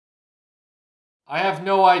I have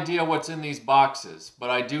no idea what's in these boxes, but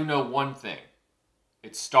I do know one thing.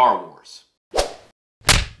 It's Star Wars.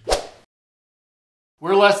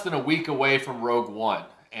 We're less than a week away from Rogue One,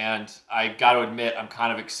 and I got to admit I'm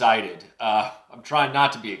kind of excited. I'm trying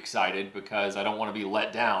not to be excited because I don't want to be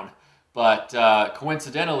let down, but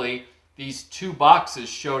coincidentally, these two boxes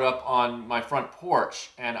showed up on my front porch,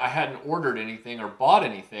 and I hadn't ordered anything or bought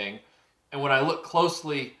anything, and when I looked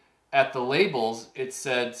closely at the labels, it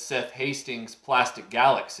said Seth Hastings Plastic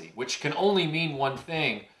Galaxy, which can only mean one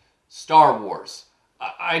thing: Star Wars.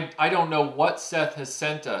 I don't know what Seth has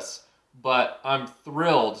sent us, but I'm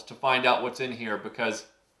thrilled to find out what's in here because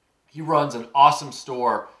he runs an awesome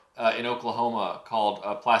store in Oklahoma called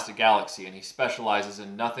Plastic Galaxy, and he specializes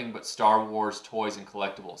in nothing but Star Wars toys and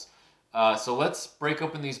collectibles. So let's break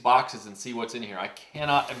open these boxes and see what's in here. I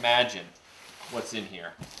cannot imagine what's in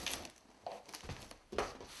here.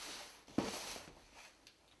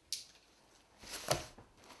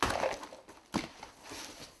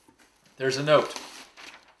 There's a note.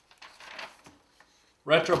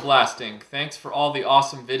 RetroBlasting, thanks for all the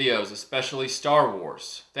awesome videos, especially Star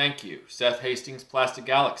Wars. Thank you. Seth Hastings Plastic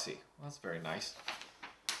Galaxy. Well, that's very nice.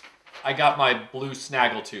 I got my blue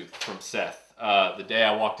snaggletooth from Seth the day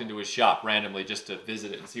I walked into his shop randomly just to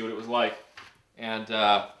visit it and see what it was like. And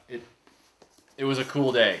it was a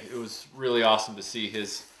cool day. It was really awesome to see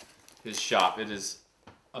his shop. It is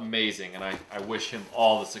amazing, and I wish him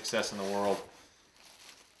all the success in the world.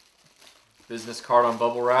 Business card on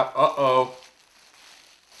bubble wrap. Uh-oh.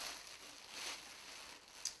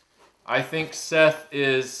 I think Seth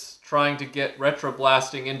is trying to get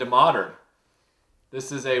RetroBlasting into modern.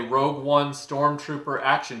 This is a Rogue One Stormtrooper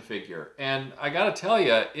action figure. And I gotta tell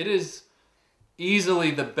you, it is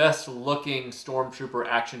easily the best looking Stormtrooper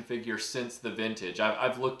action figure since the vintage.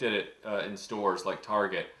 I've looked at it in stores like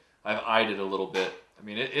Target. I've eyed it a little bit. I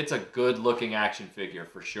mean, it's a good looking action figure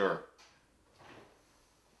for sure.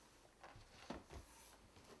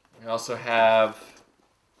 We also have,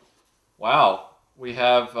 wow, we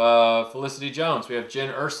have Felicity Jones. We have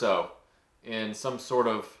Jyn Erso in some sort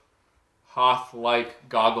of Hoth-like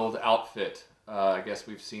goggled outfit. I guess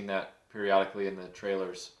we've seen that periodically in the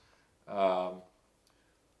trailers.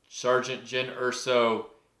 Sergeant Jyn Erso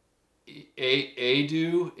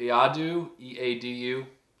Eadu, E-A-D-U,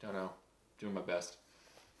 don't know, doing my best.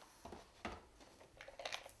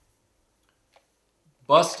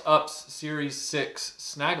 Bust Ups Series 6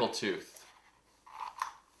 Snaggletooth.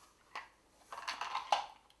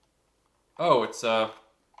 Oh,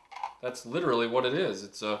 that's literally what it is.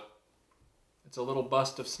 It's a little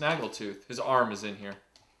bust of Snaggletooth. His arm is in here.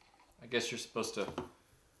 I guess you're supposed to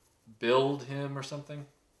build him or something.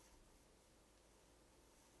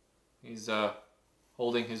 He's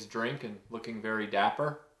holding his drink and looking very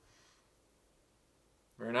dapper.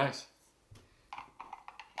 Very nice.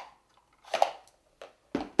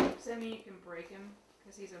 Does that mean you can break him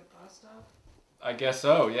because he's a bust up? I guess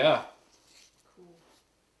so, yeah. Cool.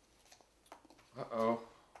 Uh-oh.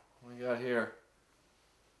 What we got here?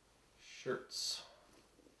 Shirts.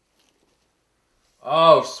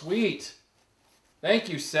 Oh, sweet. Thank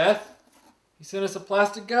you, Seth. He sent us a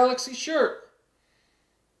Plastic Galaxy shirt.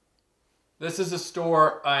 This is a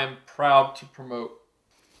store I'm proud to promote.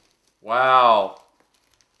 Wow.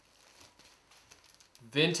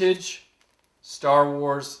 Vintage Star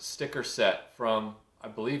Wars sticker set from, I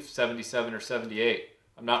believe, 77 or 78.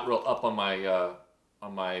 I'm not real up on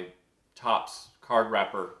my Topps card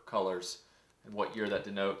wrapper colors and what year that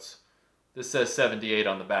denotes. This says 78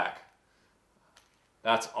 on the back.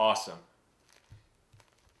 That's awesome.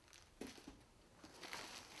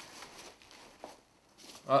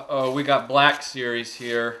 Uh-oh, we got Black Series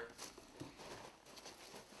here.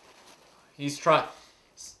 He's trying...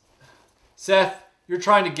 Seth, you're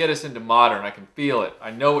trying to get us into modern. I can feel it.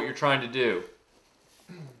 I know what you're trying to do.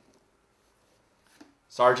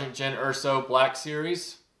 Sergeant Jyn Erso Black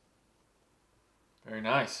Series. Very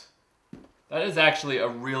nice. That is actually a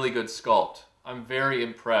really good sculpt. I'm very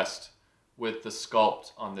impressed with the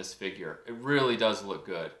sculpt on this figure. It really does look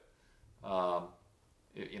good.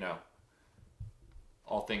 You know,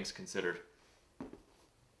 all things considered.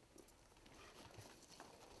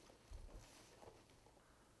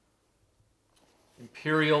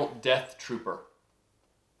 Imperial Death Trooper.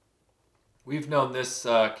 We've known this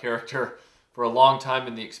character for a long time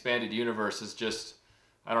in the expanded universe as just,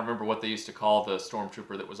 I don't remember what they used to call the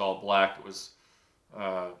stormtrooper that was all black. It was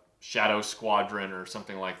Shadow Squadron or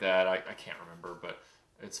something like that. I can't remember, but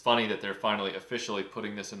it's funny that they're finally officially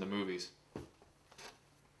putting this in the movies.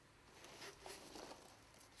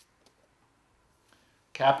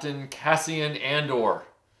 Captain Cassian Andor,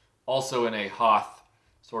 also in a Hoth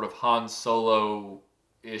sort of Han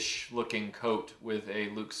Solo-ish looking coat with a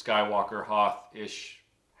Luke Skywalker Hoth-ish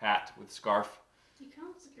hat with scarf. He kind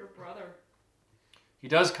of looks like your brother. He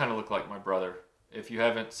does kind of look like my brother. If you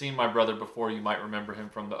haven't seen my brother before, you might remember him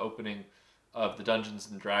from the opening of the Dungeons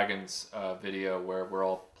and Dragons video where we're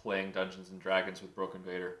all playing Dungeons and Dragons with Broken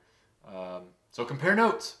Vader. So compare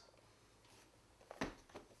notes.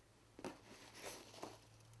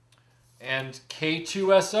 And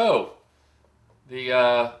K2SO,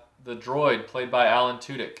 the droid played by Alan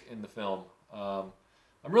Tudyk in the film. I'm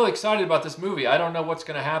really excited about this movie. I don't know what's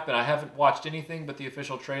going to happen. I haven't watched anything but the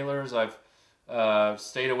official trailers. I've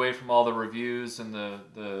stayed away from all the reviews and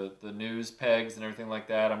the news pegs and everything like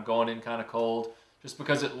that. I'm going in kind of cold just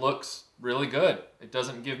because it looks really good. It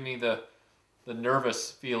doesn't give me the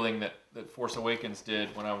nervous feeling that Force Awakens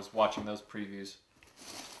did when I was watching those previews.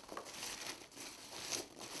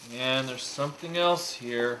 And there's something else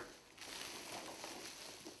here.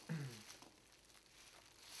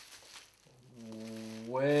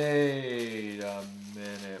 Wait a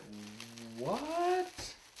minute.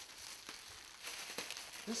 What?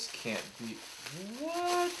 This can't be...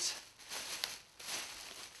 What?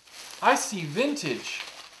 I see vintage.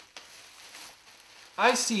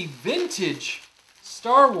 I see vintage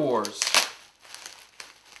Star Wars.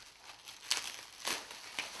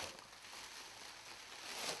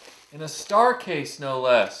 In a star case, no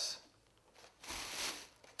less.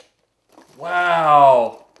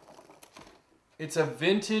 Wow. It's a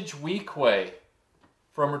vintage Weequay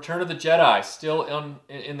from Return of the Jedi, still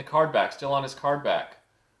in the card back, still on his card back,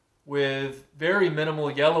 with very minimal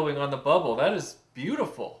yellowing on the bubble. That is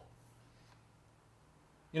beautiful.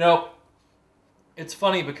 You know, it's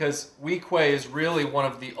funny because Weequay is really one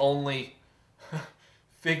of the only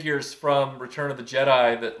figures from Return of the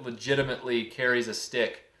Jedi that legitimately carries a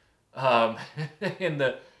stick in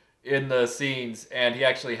the scenes, and he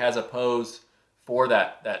actually has a pose for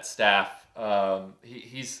that staff.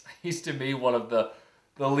 He's to me one of the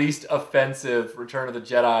least offensive Return of the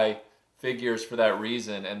Jedi figures for that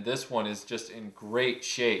reason, and this one is just in great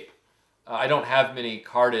shape. I don't have many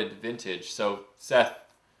carded vintage, so Seth,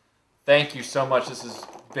 thank you so much. This is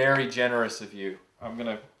very generous of you. I'm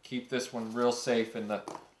gonna keep this one real safe in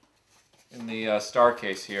the star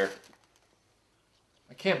case here.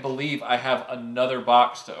 I can't believe I have another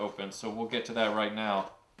box to open, so we'll get to that right now.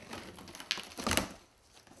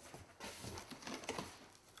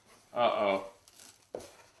 Uh-oh.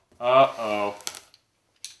 Uh-oh.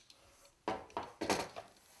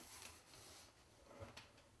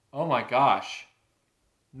 Oh my gosh.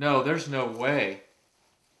 No, there's no way.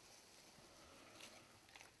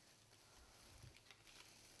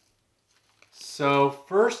 So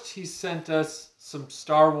first he sent us some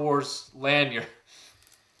Star Wars lanyard.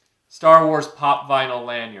 Star Wars pop vinyl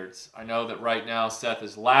lanyards. I know that right now Seth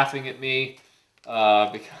is laughing at me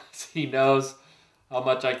because he knows how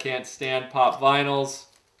much I can't stand pop vinyls.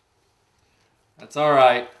 That's all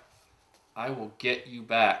right. I will get you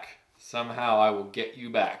back. Somehow I will get you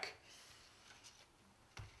back.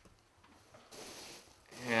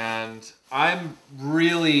 And I'm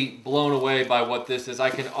really blown away by what this is. I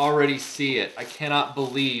can already see it. I cannot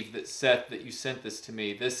believe that, Seth, that you sent this to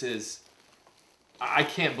me. This is... I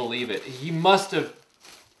can't believe it. He must have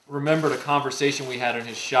remembered a conversation we had in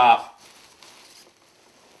his shop.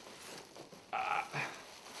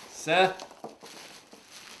 Seth,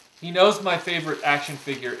 he knows my favorite action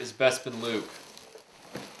figure is Bespin Luke.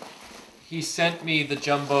 He sent me the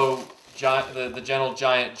the Gentle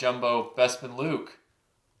Giant Jumbo Bespin Luke.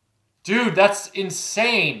 Dude, that's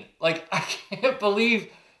insane. Like, I can't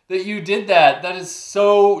believe that you did that. That is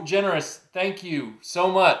so generous. Thank you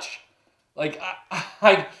so much. Like,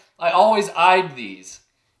 I always eyed these,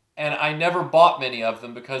 and I never bought many of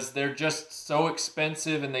them because they're just so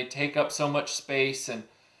expensive and they take up so much space. And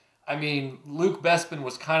I mean, Luke Bespin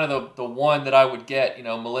was kind of the one that I would get. You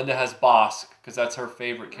know, Melinda has Bosk because that's her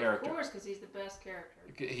favorite character. Of course, because he's the best character.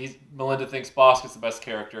 Melinda thinks Bosk is the best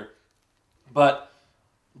character. But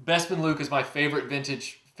Bespin Luke is my favorite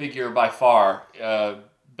vintage figure by far.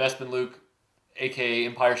 Bespin Luke, a.k.a.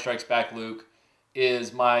 Empire Strikes Back Luke,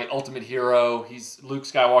 is my ultimate hero. Luke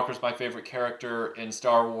Skywalker's my favorite character in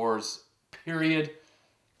Star Wars, period.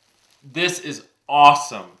 This is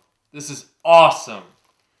awesome. This is awesome.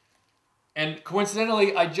 And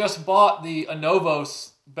coincidentally, I just bought the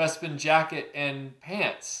Anovos Bespin jacket and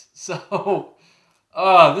pants. So,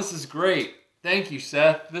 this is great. Thank you,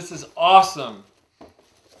 Seth. This is awesome.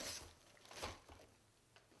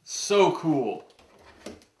 So cool.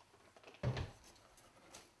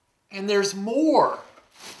 And there's more.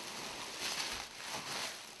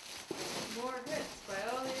 More hits by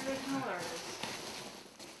all the original artists.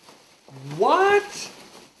 What?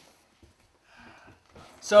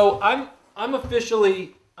 So I'm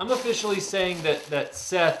officially saying that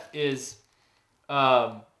Seth is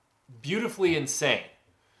beautifully insane.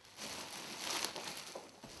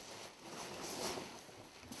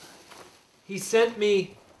 He sent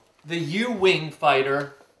me the U-Wing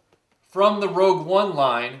fighter from the Rogue One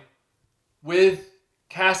line with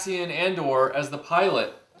Cassian Andor as the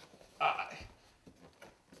pilot.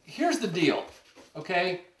 Here's the deal,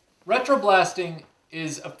 okay? RetroBlasting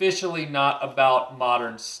is officially not about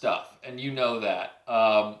modern stuff, and you know that.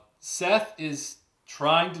 Seth is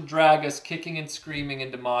trying to drag us kicking and screaming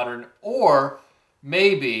into modern, or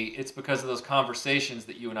maybe it's because of those conversations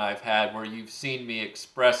that you and I have had where you've seen me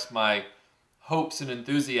express my hopes and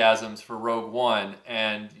enthusiasms for Rogue One,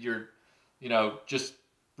 and you're, just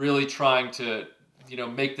really trying to,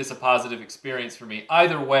 make this a positive experience for me.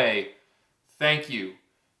 Either way, thank you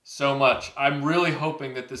so much. I'm really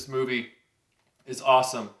hoping that this movie is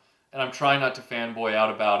awesome, and I'm trying not to fanboy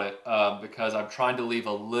out about it because I'm trying to leave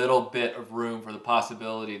a little bit of room for the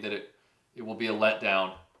possibility that it will be a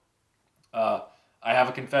letdown. I have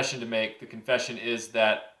a confession to make. The confession is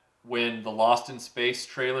that when the Lost in Space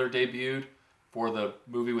trailer debuted for the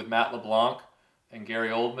movie with Matt LeBlanc and Gary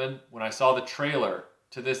Oldman, when I saw the trailer,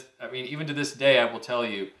 even to this day, I will tell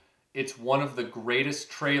you, it's one of the greatest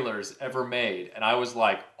trailers ever made. And I was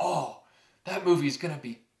like, oh, that movie's going to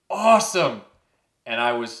be awesome. And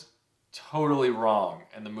I was totally wrong.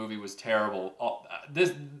 And the movie was terrible.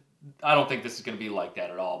 I don't think this is going to be like that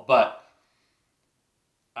at all. But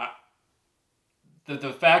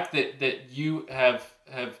the fact that you have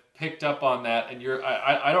picked up on that, and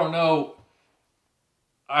I don't know,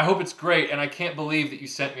 I hope it's great, and I can't believe that you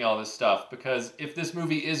sent me all this stuff, because if this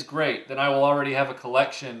movie is great, then I will already have a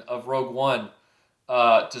collection of Rogue One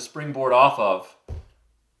to springboard off of.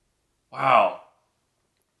 Wow.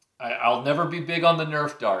 I'll never be big on the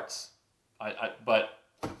Nerf darts, but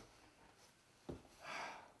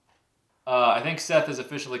I think Seth has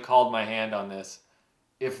officially called my hand on this.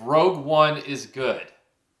 If Rogue One is good,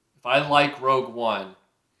 if I like Rogue One,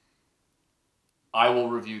 I will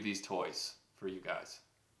review these toys for you guys.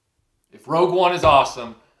 If Rogue One is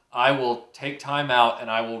awesome, I will take time out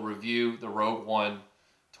and I will review the Rogue One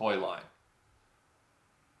toy line.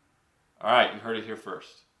 All right, you heard it here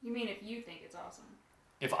first. You mean if you think it's awesome?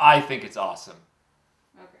 If I think it's awesome.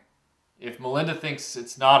 Okay. If Melinda thinks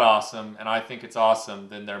it's not awesome and I think it's awesome,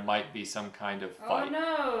 then there might be some kind of fight. Oh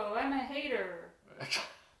no, I'm a hater.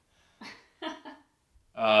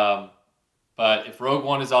 But if Rogue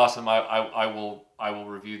One is awesome, I will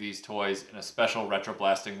review these toys in a special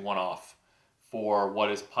RetroBlasting one-off for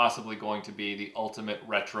what is possibly going to be the ultimate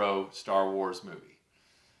retro Star Wars movie.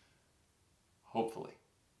 Hopefully.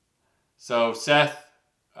 So Seth,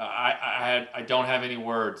 I don't have any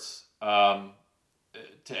words. To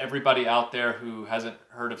everybody out there who hasn't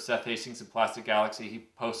heard of Seth Hastings and Plastic Galaxy, he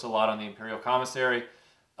posts a lot on the Imperial Commissary.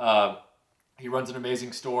 He runs an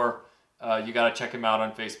amazing store. You got to check him out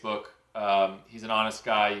on Facebook. He's an honest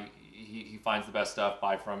guy. He finds the best stuff.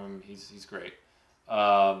 Buy from him. He's great.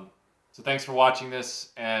 So thanks for watching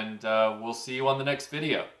this, and we'll see you on the next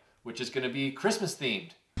video, which is going to be Christmas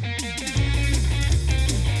themed.